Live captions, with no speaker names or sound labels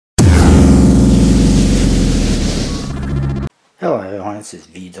Hello everyone, this is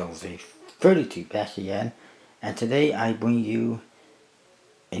VZZ32 back again, and today I bring you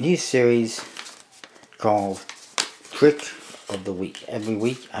a new series called Trick of the Week. Every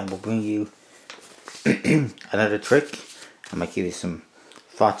week I will bring you another trick. I might give you some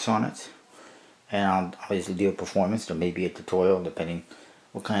thoughts on it, and I'll obviously do a performance or maybe a tutorial depending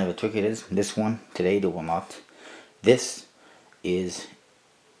what kind of a trick it is. This one, today, there will not. This is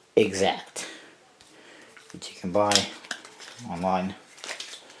Exact, which you can buy online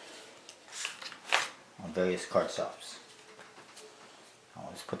on various card shops. I'll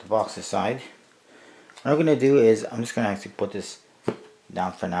just put the box aside. What I'm going to do is I'm just going to actually put this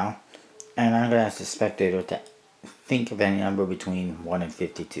down for now, and I'm going to ask the spectator to think of any number between 1 and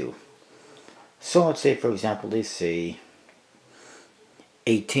 52. So let's say, for example, they say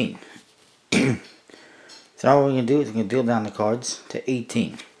 18. So now what we're going to do is we're going to deal down the cards to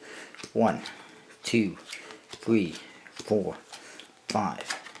 18. 1, 2, 3, 4,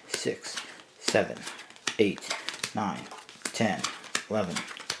 5, 6, 7, 8, 9, 10, 11,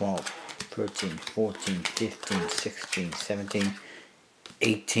 12, 13, 14, 15, 16, 17,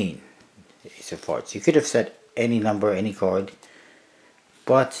 18. Ace of Hearts. You could have said any number, any card,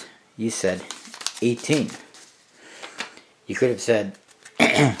 but you said 18. You could have said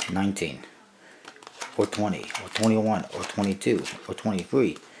 19, or 20, or 21, or 22, or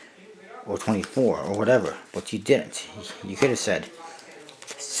 23, or 24, or whatever, but you didn't. You could have said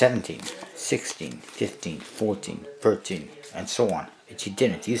 17, 16, 15, 14, 13, and so on, but you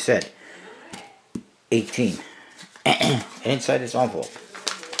didn't. You said 18. And inside this envelope,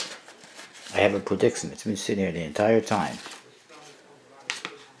 I have a prediction that's been sitting here the entire time.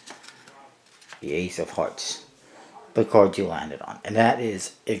 The Ace of Hearts, the card you landed on, and that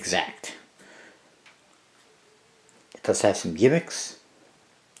is Exact. It does have some gimmicks,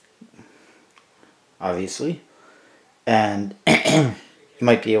 obviously, and you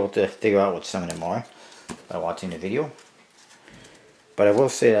might be able to figure out what some of them are by watching the video. But I will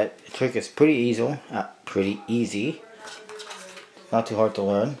say that the trick is pretty easy, not too hard to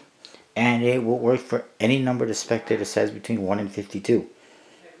learn, and it will work for any number the spectator says between 1 and 52.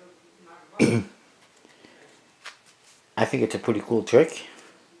 I think it's a pretty cool trick,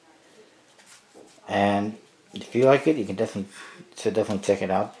 and if you like it, you can definitely check it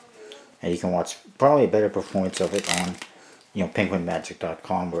out. And you can watch probably a better performance of it on,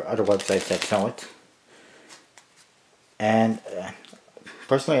 penguinmagic.com or other websites that sell it. And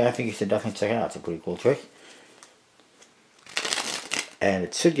personally, I think you should definitely check it out. It's a pretty cool trick, and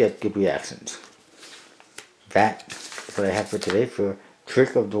it should get good reactions. That is what I have for today for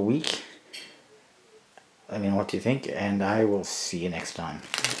Trick of the Week. Let me know what you think, and I will see you next time.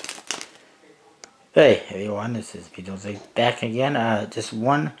 Hey everyone, this is VZZ back again. Just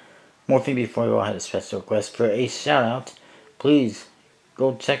one more thing before you all had a special request for a shout out. Please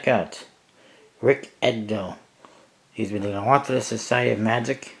go check out Rick Edgill. He's been doing a lot for the Society of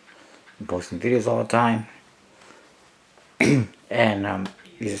Magic, and posting videos all the time, and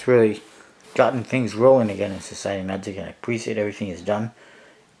he's just really gotten things rolling again in Society of Magic, and I appreciate everything he's done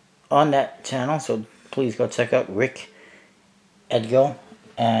on that channel. So please go check out Rick Edgill,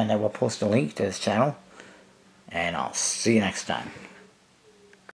 and I will post a link to his channel, and I'll see you next time.